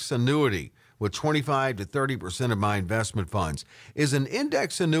index annuity with 25 to 30% of my investment funds. Is an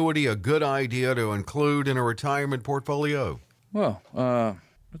index annuity a good idea to include in a retirement portfolio? Well,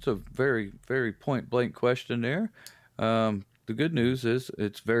 that's a very, very point-blank question there. The good news is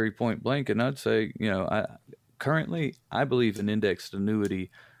it's very point-blank, and I'd say, currently I believe an indexed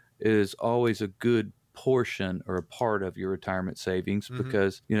annuity is always a good portion or a part of your retirement savings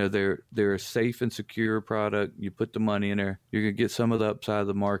because, they're a safe and secure product. You put the money in there, you're going to get some of the upside of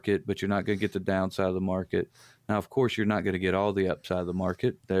the market, but you're not going to get the downside of the market. Now, of course, you're not going to get all the upside of the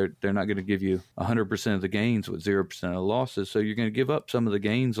market. They're not going to give you 100% of the gains with 0% of the losses. So you're going to give up some of the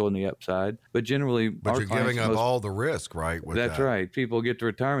gains on the upside. But generally, but you're giving up all the risk, right? That's right. People get to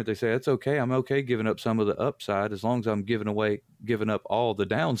retirement, they say, that's okay. I'm okay giving up some of the upside as long as I'm giving up all the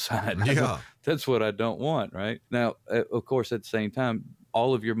downside. Yeah. That's what I don't want, right? Now, of course, at the same time,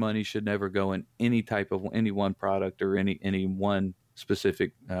 all of your money should never go in any one product or any one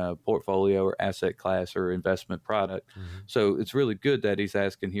specific portfolio or asset class or investment product. So it's really good that he's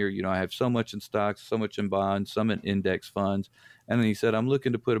asking here, I have so much in stocks, so much in bonds, some in index funds. And then he said, I'm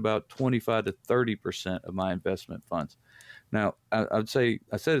looking to put about 25 to 30% of my investment funds. Now, I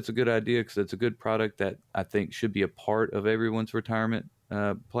said it's a good idea because it's a good product that I think should be a part of everyone's retirement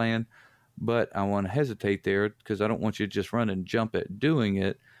plan. But I want to hesitate there because I don't want you to just run and jump at doing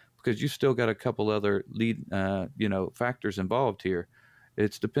it, because you still got a couple other factors involved here.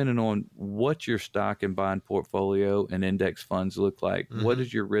 It's dependent on what your stock and bond portfolio and index funds look like. What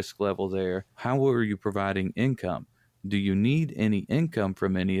is your risk level there? How are you providing income? Do you need any income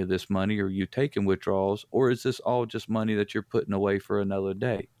from any of this money? Or are you taking withdrawals? Or is this all just money that you're putting away for another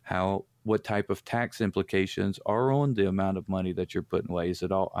day? What type of tax implications are on the amount of money that you're putting away? Is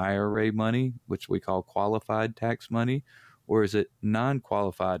it all IRA money, which we call qualified tax money? Or is it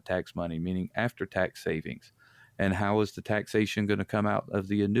non-qualified tax money, meaning after-tax savings? And how is the taxation going to come out of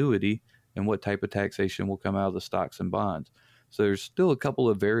the annuity, and what type of taxation will come out of the stocks and bonds? So there's still a couple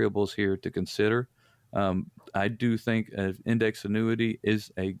of variables here to consider. I do think an index annuity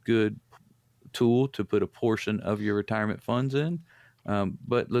is a good tool to put a portion of your retirement funds in.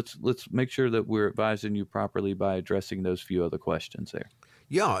 But let's make sure that we're advising you properly by addressing those few other questions there.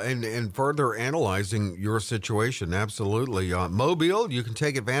 Yeah, and further analyzing your situation, absolutely. Mobile, you can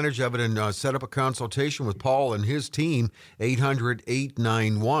take advantage of it and set up a consultation with Paul and his team,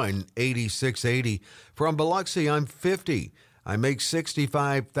 800-891-8680. From Biloxi, I'm 50. I make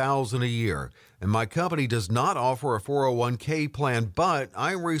 $65,000 a year, and my company does not offer a 401k plan, but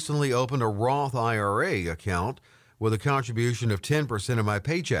I recently opened a Roth IRA account with a contribution of 10% of my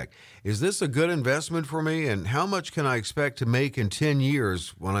paycheck. Is this a good investment for me, and how much can I expect to make in 10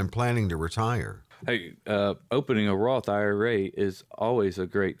 years when I'm planning to retire? Hey, opening a Roth IRA is always a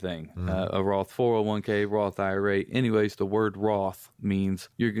great thing. A Roth 401k, Roth IRA. Anyways, the word Roth means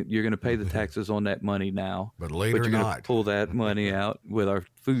you're going to pay the taxes on that money now, But later you're going to not. pull that money out with our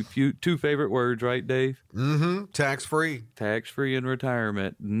two favorite words, right, Dave? Mm-hmm. Tax-free. Tax-free in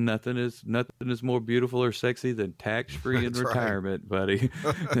retirement. Nothing is more beautiful or sexy than tax-free in That's right. retirement, buddy.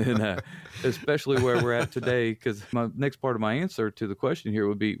 And especially where we're at today, because my next part of my answer to the question here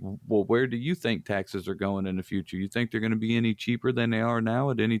would be, well, where do you think taxes are going in the future? You think they're going to be any cheaper than they are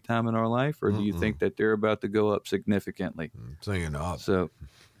now at any time in our life, or do you think that they're about to go up significantly? Saying up. So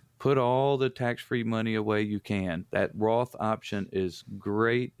put all the tax-free money away you can. That Roth option is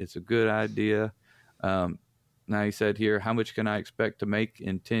great. It's a good idea. Now he said here, how much can I expect to make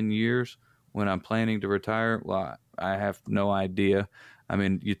in 10 years when I'm planning to retire? Well, I have no idea. I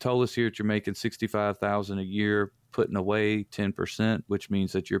mean, you told us here that you're making $65,000 a year, putting away 10%, which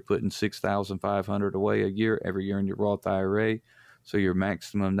means that you're putting $6,500 away a year every year in your Roth IRA. So you're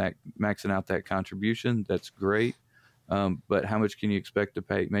maxing out that contribution. That's great. But how much can you expect to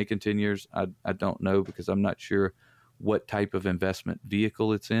make in 10 years? I don't know, because I'm not sure what type of investment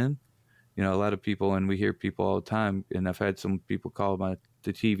vehicle it's in. You know, a lot of people, and we hear people all the time, and I've had some people call the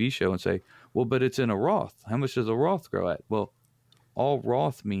TV show and say, well, but it's in a Roth. How much does a Roth grow at? Well, all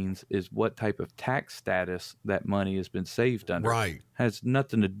Roth means is what type of tax status that money has been saved under. Right. Has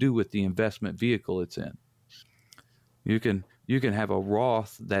nothing to do with the investment vehicle it's in. You can have a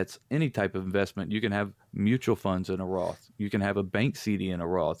Roth that's any type of investment. You can have mutual funds in a Roth. You can have a bank CD in a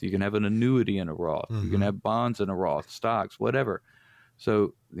Roth. You can have an annuity in a Roth. You can have bonds in a Roth, stocks, whatever.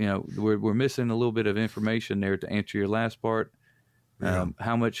 So, you know, we're missing a little bit of information there to answer your last part.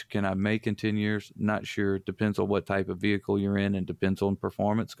 How much can I make in 10 years? Not sure. Depends on what type of vehicle you're in, and depends on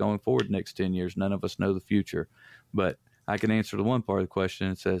performance going forward next 10 years. None of us know the future. But I can answer the one part of the question.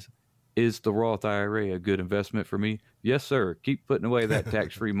 It says, is the Roth IRA a good investment for me? Yes, sir. Keep putting away that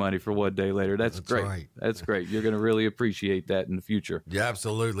tax-free money for one day later. That's great. Right. That's great. You're going to really appreciate that in the future. Yeah,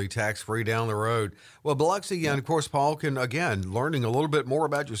 absolutely. Tax-free down the road. Well, Biloxi, and of course, Paul, can, again, learning a little bit more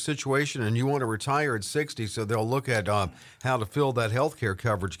about your situation, and you want to retire at 60, so they'll look at how to fill that health care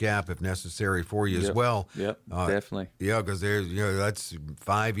coverage gap if necessary for you as well. Yep, definitely. Yeah, because there's, that's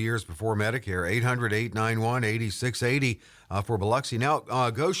 5 years before Medicare. 800-891-8680 for Biloxi. Now,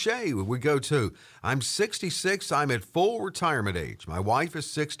 go Shay, we go to. I'm 66. I'm at full retirement age. My wife is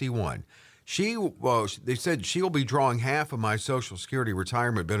 61. They said she'll be drawing half of my Social Security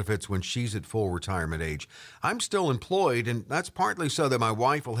retirement benefits when she's at full retirement age. I'm still employed, and that's partly so that my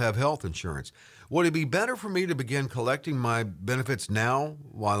wife will have health insurance. Would it be better for me to begin collecting my benefits now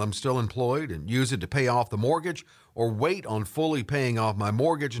while I'm still employed and use it to pay off the mortgage, or wait on fully paying off my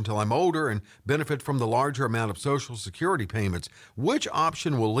mortgage until I'm older and benefit from the larger amount of Social Security payments? Which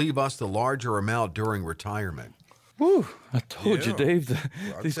option will leave us the larger amount during retirement? Whew, I told you, Dave,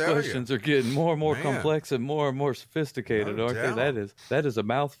 these questions are getting more and more complex and more sophisticated, aren't they? That is a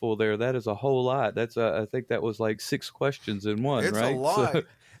mouthful there. That is a whole lot. That's I think that was like 6 questions in one, it's right? It's a lot. So,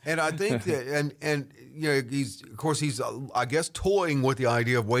 and I think that, and he's I guess, toying with the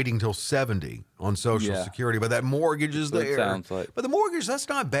idea of waiting till 70 on Social Security, but that mortgage is there. Sounds like. But the mortgage, that's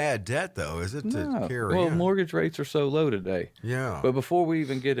not bad debt, though, is it? No. To carry well, in? Mortgage rates are so low today. Yeah. But before we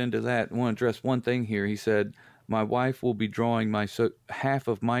even get into that, I want to address one thing here. He said, my wife will be drawing half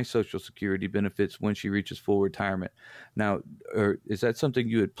of my Social Security benefits when she reaches full retirement. Now, is that something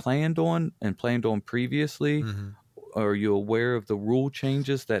you had planned on previously? Mm-hmm. Are you aware of the rule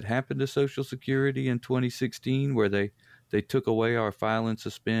changes that happened to Social Security in 2016, where they took away our file and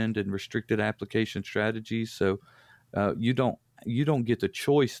suspend and restricted application strategies? So you don't get the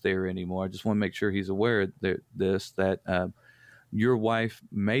choice there anymore. I just want to make sure he's aware of that your wife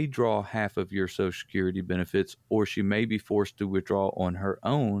may draw half of your Social Security benefits, or she may be forced to withdraw on her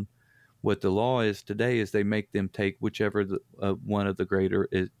own. What the law is today is they make them take whichever one of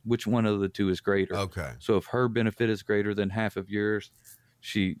the two is greater. Okay. So if her benefit is greater than half of yours,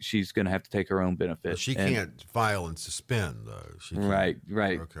 she's going to have to take her own benefit. But she can't file and suspend, though. Right.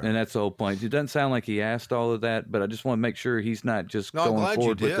 Okay. And that's the whole point. It doesn't sound like he asked all of that, but I just want to make sure he's not just going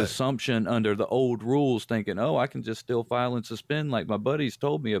forward with the assumption under the old rules, thinking, oh, I can just still file and suspend like my buddies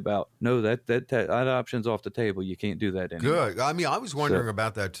told me about. No, that option's off the table. You can't do that anymore. Good. I mean, I was wondering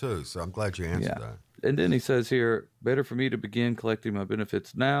about that, too, so I'm glad you answered that. And then he says here, better for me to begin collecting my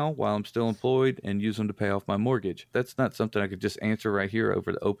benefits now while I'm still employed and use them to pay off my mortgage. That's not something I could just answer right here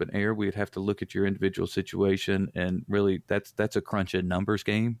over the open air. We'd have to look at your individual situation, and really that's a crunch in numbers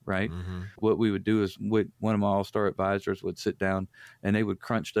game, right? Mm-hmm. What we would do is one of my all-star advisors would sit down and they would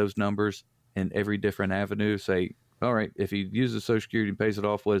crunch those numbers in every different avenue, say, all right, if he uses Social Security and pays it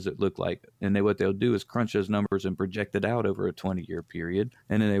off, what does it look like? And what they'll do is crunch those numbers and project it out over a 20-year period.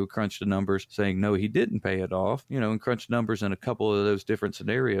 And then they would crunch the numbers saying, no, he didn't pay it off, and crunch numbers in a couple of those different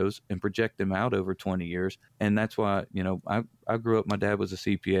scenarios and project them out over 20 years. And that's why, I grew up, my dad was a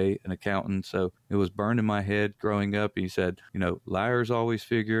CPA, an accountant, so it was burned in my head growing up. He said, liars always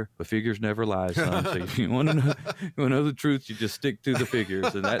figure, but figures never lie, son. So you want to know the truth, you just stick to the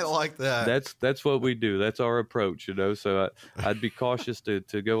figures. And that's, I like that. That's what we do. That's our approach, So I'd be cautious to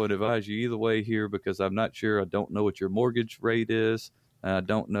go and advise you either way here, because I'm not sure. I don't know what your mortgage rate is. I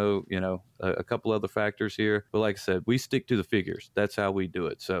don't know, a couple other factors here. But like I said, we stick to the figures. That's how we do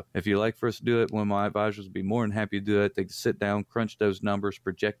it. So if you like for us to do it, one of my advisors would be more than happy to do it. They can sit down, crunch those numbers,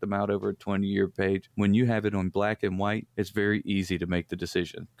 project them out over a 20-year page. When you have it on black and white, it's very easy to make the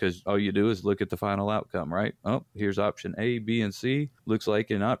decision, because all you do is look at the final outcome, right? Oh, here's option A, B, and C. Looks like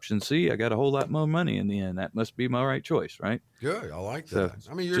in option C, I got a whole lot more money in the end. That must be my right choice, right? Good. I like that.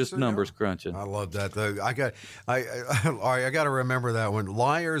 So, you're just numbers crunching. I love that, though. I got to remember that one.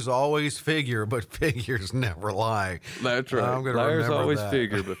 Liars always figure, but figures never lie. That's right. Liars always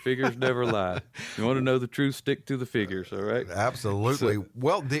figure, but figures never lie. You want to know the truth, stick to the figures, all right? Absolutely.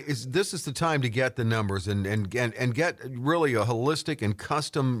 Well, this is the time to get the numbers and get really a holistic and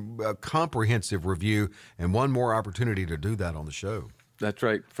custom comprehensive review, and one more opportunity to do that on the show. That's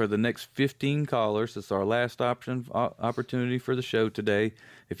right. For the next 15 callers, it's our last opportunity for the show today.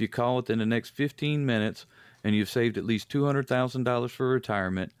 If you call within the next 15 minutes and you've saved at least $200,000 for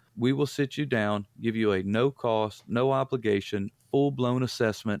retirement, we will sit you down, give you a no-cost, no-obligation, full-blown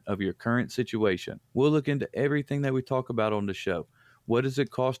assessment of your current situation. We'll look into everything that we talk about on the show. What is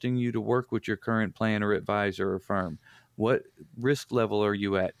it costing you to work with your current planner, advisor, or firm? What risk level are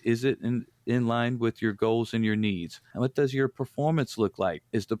you at? Is it in line with your goals and your needs? And what does your performance look like?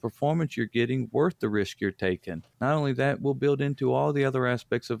 Is the performance you're getting worth the risk you're taking? Not only that, we'll build into all the other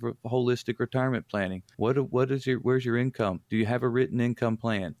aspects of holistic retirement planning. Where's your income? Do you have a written income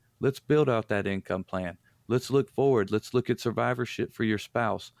plan? Let's build out that income plan. Let's look forward. Let's look at survivorship for your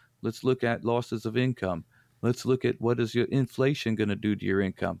spouse. Let's look at losses of income. Let's look at what is your inflation going to do to your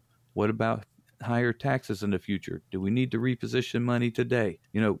income? What about higher taxes in the future? Do we need to reposition money today?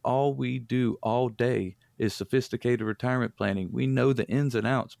 All we do all day is sophisticated retirement planning. We know the ins and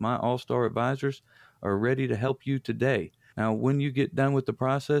outs. My all-star advisors are ready to help you today. Now, when you get done with the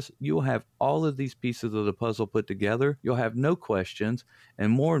process, you'll have all of these pieces of the puzzle put together. You'll have no questions.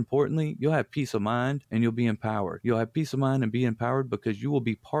 And more importantly, you'll have peace of mind and you'll be empowered. You'll have peace of mind and be empowered because you will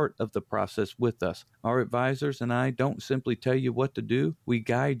be part of the process with us. Our advisors and I don't simply tell you what to do. We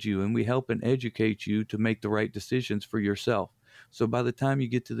guide you and we help and educate you to make the right decisions for yourself. So by the time you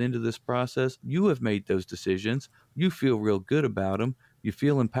get to the end of this process, you have made those decisions. You feel real good about them. You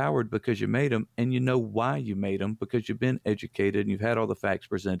feel empowered because you made them, and you know why you made them, because you've been educated and you've had all the facts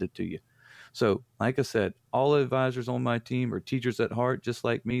presented to you. So, like I said, all advisors on my team are teachers at heart, just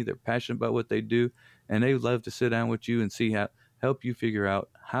like me. They're passionate about what they do, and they love to sit down with you and help you figure out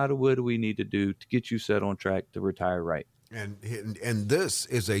what do we need to do to get you set on track to retire right. And this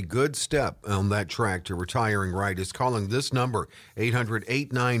is a good step on that track to retiring right, is calling this number,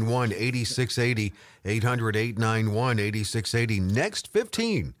 800-891-8680, 800-891-8680. Next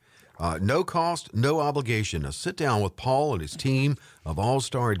 15, no cost, no obligation. A sit down with Paul and his team of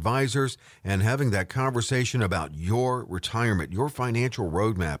all-star advisors and having that conversation about your retirement, your financial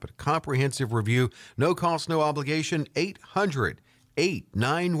roadmap, a comprehensive review, no cost, no obligation,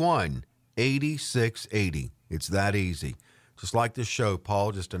 800-891-8680. It's that easy. Just like this show,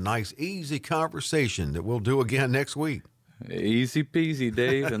 Paul, just a nice, easy conversation that we'll do again next week. Easy peasy,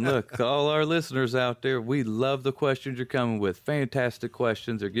 Dave. And look, all our listeners out there, we love the questions you're coming with. Fantastic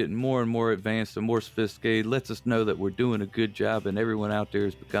questions. They're getting more and more advanced and more sophisticated. Lets us know that we're doing a good job and everyone out there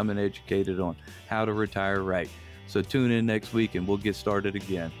is becoming educated on how to retire right. So tune in next week and we'll get started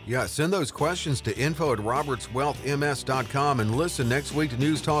again. Yeah, send those questions to info@robertswealthms.com and listen next week to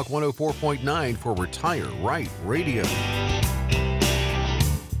News Talk 104.9 for Retire Right Radio.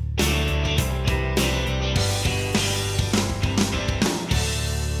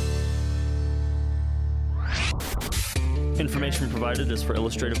 Information provided is for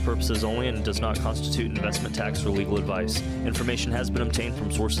illustrative purposes only and does not constitute investment, tax, or legal advice. Information has been obtained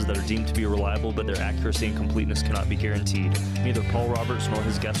from sources that are deemed to be reliable, but their accuracy and completeness cannot be guaranteed. Neither Paul Roberts nor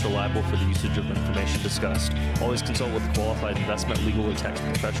his guests are liable for the usage of information discussed. Always consult with a qualified investment, legal, or tax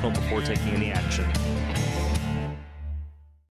professional before taking any action.